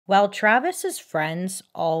While Travis's friends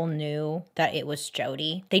all knew that it was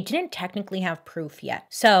Jodie, they didn't technically have proof yet.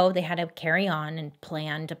 So they had to carry on and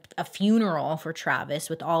planned a funeral for Travis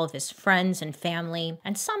with all of his friends and family.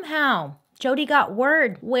 And somehow Jodie got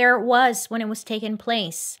word where it was when it was taking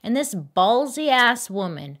place. And this ballsy ass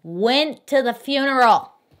woman went to the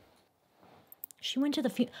funeral. She went to the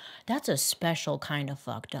funeral. That's a special kind of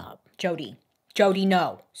fucked up. Jodie,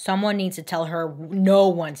 no. Someone needs to tell her no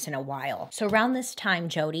once in a while. So around this time,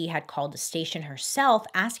 Jodie had called the station herself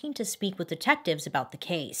asking to speak with detectives about the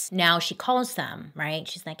case. Now she calls them, right?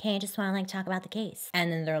 She's like, hey, I just want to talk about the case.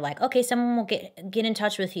 And then they're like, okay, someone will get in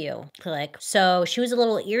touch with you. Click. So she was a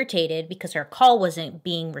little irritated because her call wasn't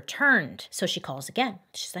being returned. So she calls again.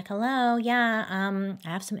 She's like, hello, yeah, I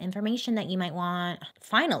have some information that you might want.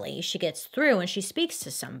 Finally, she gets through and she speaks to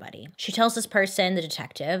somebody. She tells this person, the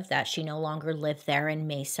detective, that she no longer lived there in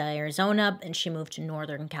Mesa, Arizona, and she moved to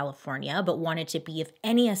Northern California, but wanted to be of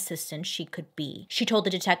any assistance she could be. She told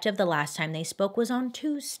the detective the last time they spoke was on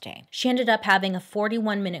Tuesday. She ended up having a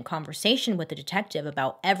 41-minute conversation with the detective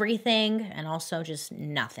about everything and also just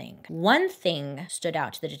nothing. One thing stood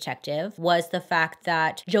out to the detective was the fact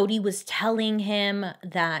that Jodie was telling him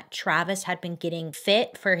that Travis had been getting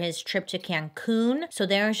fit for his trip to Cancun, so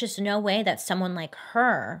there was just no way that someone like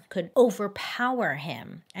her could overpower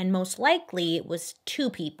him. And most likely it was two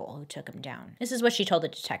people who took him down. This is what she told the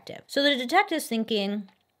detective. So the detective's thinking,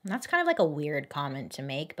 that's kind of like a weird comment to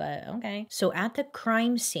make, but okay. So at the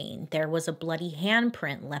crime scene, there was a bloody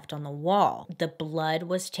handprint left on the wall. The blood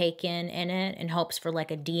was taken in it in hopes for like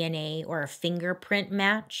a DNA or a fingerprint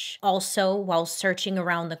match. Also, while searching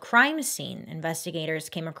around the crime scene, investigators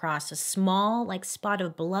came across a small like spot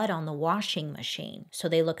of blood on the washing machine. So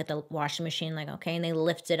they look at the washing machine like, okay, and they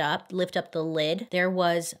lift up the lid. There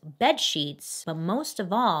was bed sheets, but most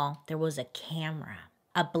of all, there was a camera.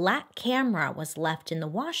 A black camera was left in the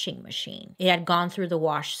washing machine. It had gone through the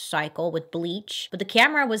wash cycle with bleach, but the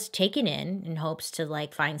camera was taken in hopes to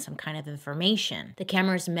like find some kind of information. The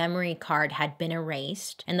camera's memory card had been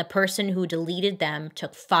erased, and the person who deleted them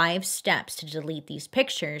took 5 steps to delete these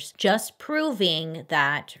pictures, just proving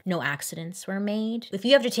that no accidents were made. If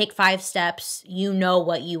you have to take 5 steps, you know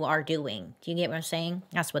what you are doing. Do you get what I'm saying?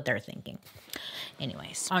 That's what they're thinking.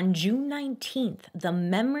 Anyways, on June 19th, the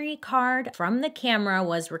memory card from the camera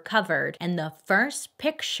was recovered, and the first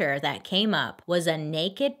picture that came up was a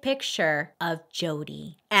naked picture of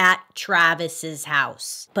Jodie at Travis's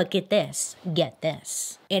house. But get this.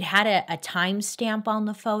 It had a timestamp on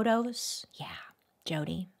the photos. Yeah,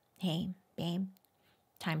 Jodie, hey, babe,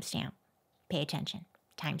 timestamp. Pay attention.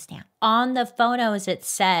 Timestamp. On the photos, it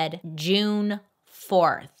said June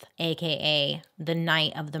 4th, aka the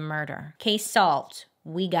night of the murder. Case solved.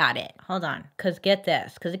 We got it. Hold on, because get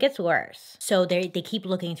this, because it gets worse. So they keep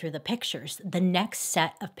looking through the pictures. The next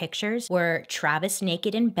set of pictures were Travis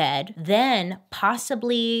naked in bed. Then,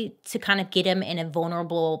 possibly to kind of get him in a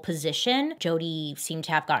vulnerable position, Jodie seemed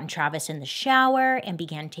to have gotten Travis in the shower and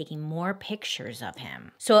began taking more pictures of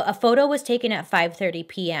him. So a photo was taken at 5:30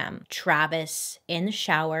 p.m. Travis in the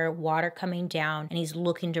shower, water coming down, and he's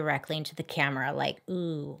looking directly into the camera like,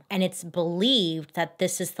 ooh. And it's believed that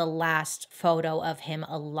this is the last photo of him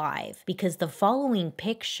alive, because the following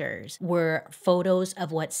pictures were photos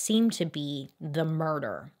of what seemed to be the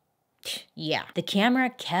murder. Yeah, the camera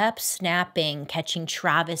kept snapping, catching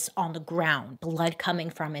Travis on the ground, blood coming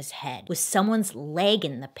from his head, with someone's leg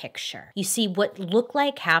in the picture. You see, what looked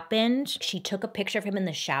like happened, she took a picture of him in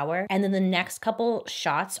the shower, and then the next couple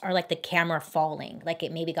shots are like the camera falling, like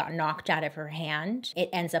it maybe got knocked out of her hand. It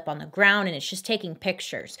ends up on the ground, and it's just taking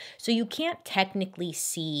pictures. So you can't technically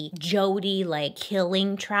see Jodie like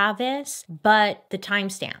killing Travis, but the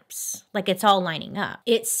timestamps, like it's all lining up.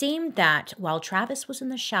 It seemed that while Travis was in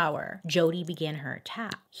the shower, Jodie began her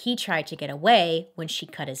attack. He tried to get away when she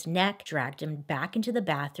cut his neck, dragged him back into the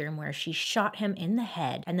bathroom where she shot him in the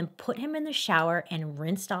head, and then put him in the shower and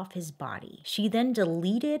rinsed off his body. She then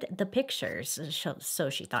deleted the pictures, so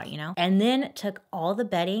she thought, and then took all the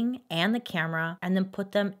bedding and the camera and then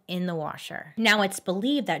put them in the washer. Now, it's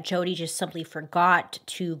believed that Jodie just simply forgot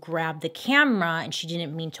to grab the camera and she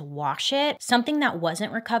didn't mean to wash it. Something that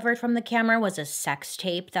wasn't recovered from the camera was a sex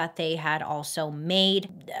tape that they had also made.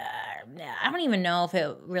 I don't even know if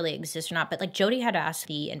it really exists or not, but like Jodie had asked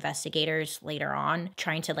the investigators later on,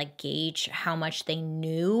 trying to like gauge how much they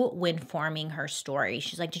knew when forming her story.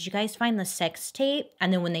 She's like, did you guys find the sex tape?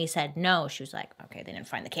 And then when they said no, she was like, okay, they didn't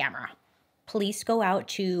find the camera. Police go out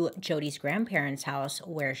to Jodie's grandparents' house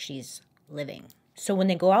where she's living. So when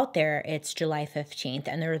they go out there, it's July 15th,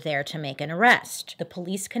 and they're there to make an arrest. The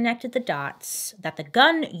police connected the dots that the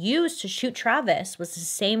gun used to shoot Travis was the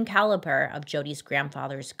same caliber of Jodie's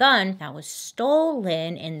grandfather's gun that was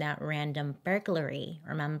stolen in that random burglary,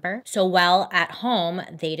 remember? So while at home,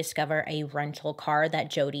 they discover a rental car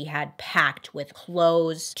that Jodie had packed with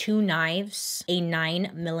clothes, 2 knives, a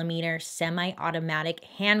 9mm semi-automatic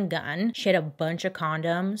handgun. She had a bunch of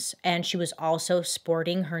condoms, and she was also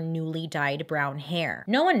sporting her newly dyed brown hair.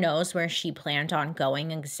 No one knows where she planned on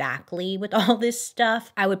going exactly with all this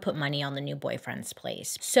stuff. I would put money on the new boyfriend's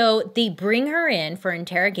place. So they bring her in for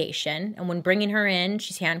interrogation, and when bringing her in,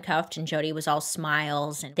 she's handcuffed, and Jodie was all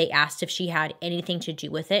smiles, and they asked if she had anything to do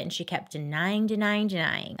with it, and she kept denying.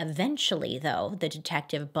 Eventually, though, the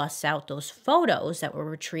detective busts out those photos that were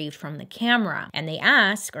retrieved from the camera, and he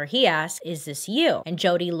asks, "Is this you?" And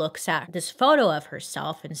Jodie looks at this photo of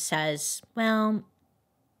herself and says, "Well,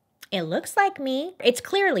 it looks like me." It's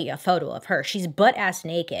clearly a photo of her. She's butt-ass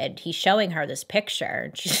naked. He's showing her this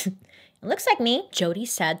picture. It looks like me. Jodie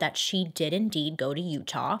said that she did indeed go to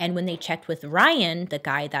Utah. And when they checked with Ryan, the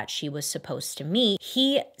guy that she was supposed to meet,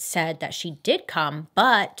 he said that she did come,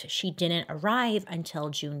 but she didn't arrive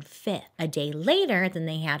until June 5th, a day later than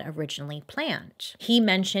they had originally planned. He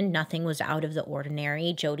mentioned nothing was out of the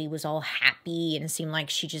ordinary. Jodie was all happy, and it seemed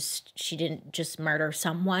like she didn't just murder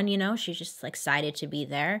someone, you know? She just excited to be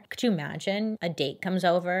there. Could you imagine a date comes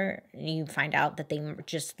over and you find out that they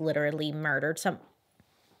just literally murdered someone?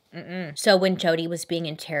 So when Jodie was being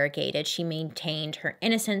interrogated, she maintained her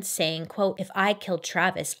innocence, saying, quote, "If I killed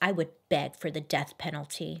Travis, I would beg for the death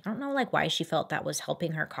penalty." I don't know why she felt that was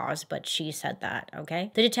helping her cause, but she said that,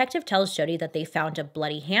 okay? The detective tells Jodie that they found a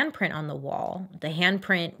bloody handprint on the wall. The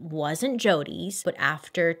handprint wasn't Jodie's, but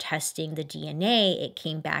after testing the DNA, it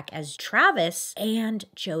came back as Travis and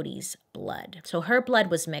Jodie's blood. So her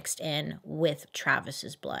blood was mixed in with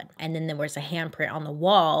Travis's blood. And then there was a handprint on the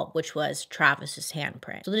wall, which was Travis's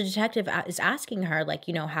handprint. So the detective is asking her, like,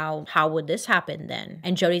 you know, how would this happen then?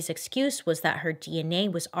 And Jodie's excuse was that her DNA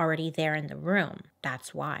was already there in the room.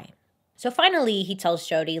 That's why. So finally, he tells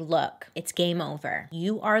Jodie, "Look, it's game over.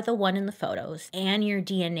 You are the one in the photos, and your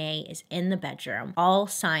DNA is in the bedroom. All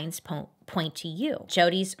signs point to you."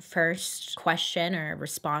 Jodie's first question or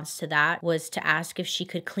response to that was to ask if she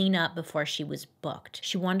could clean up before she was booked.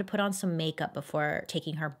 She wanted to put on some makeup before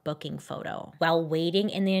taking her booking photo. While waiting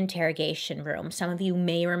in the interrogation room, some of you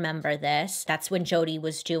may remember this, that's when Jodie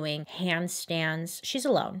was doing handstands. She's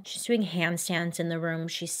alone. She's doing handstands in the room.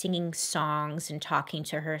 She's singing songs and talking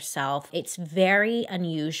to herself. It's very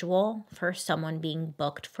unusual for someone being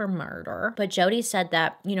booked for murder. But Jodie said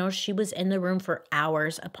that, you know, she was in the room for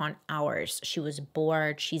hours upon hours. She was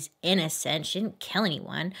bored. She's innocent. She didn't kill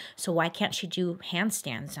anyone. So why can't she do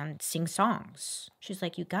handstands and sing songs? She's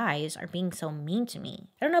like, "You guys are being so mean to me."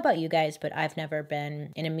 I don't know about you guys, but I've never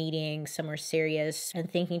been in a meeting somewhere serious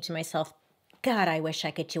and thinking to myself, God, I wish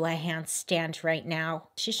I could do a handstand right now.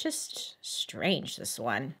 She's just strange, this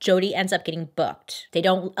one. Jodie ends up getting booked. They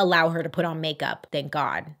don't allow her to put on makeup, thank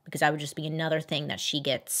God, because that would just be another thing that she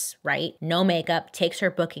gets, right? No makeup, takes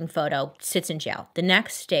her booking photo, sits in jail. The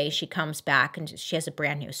next day, she comes back and she has a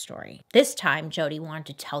brand new story. This time, Jodie wanted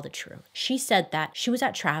to tell the truth. She said that she was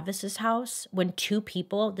at Travis's house when 2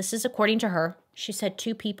 people, this is according to her, she said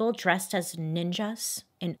 2 people dressed as ninjas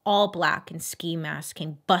in all black and ski masks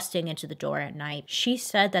came busting into the door at night. She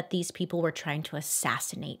said that these people were trying to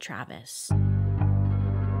assassinate Travis.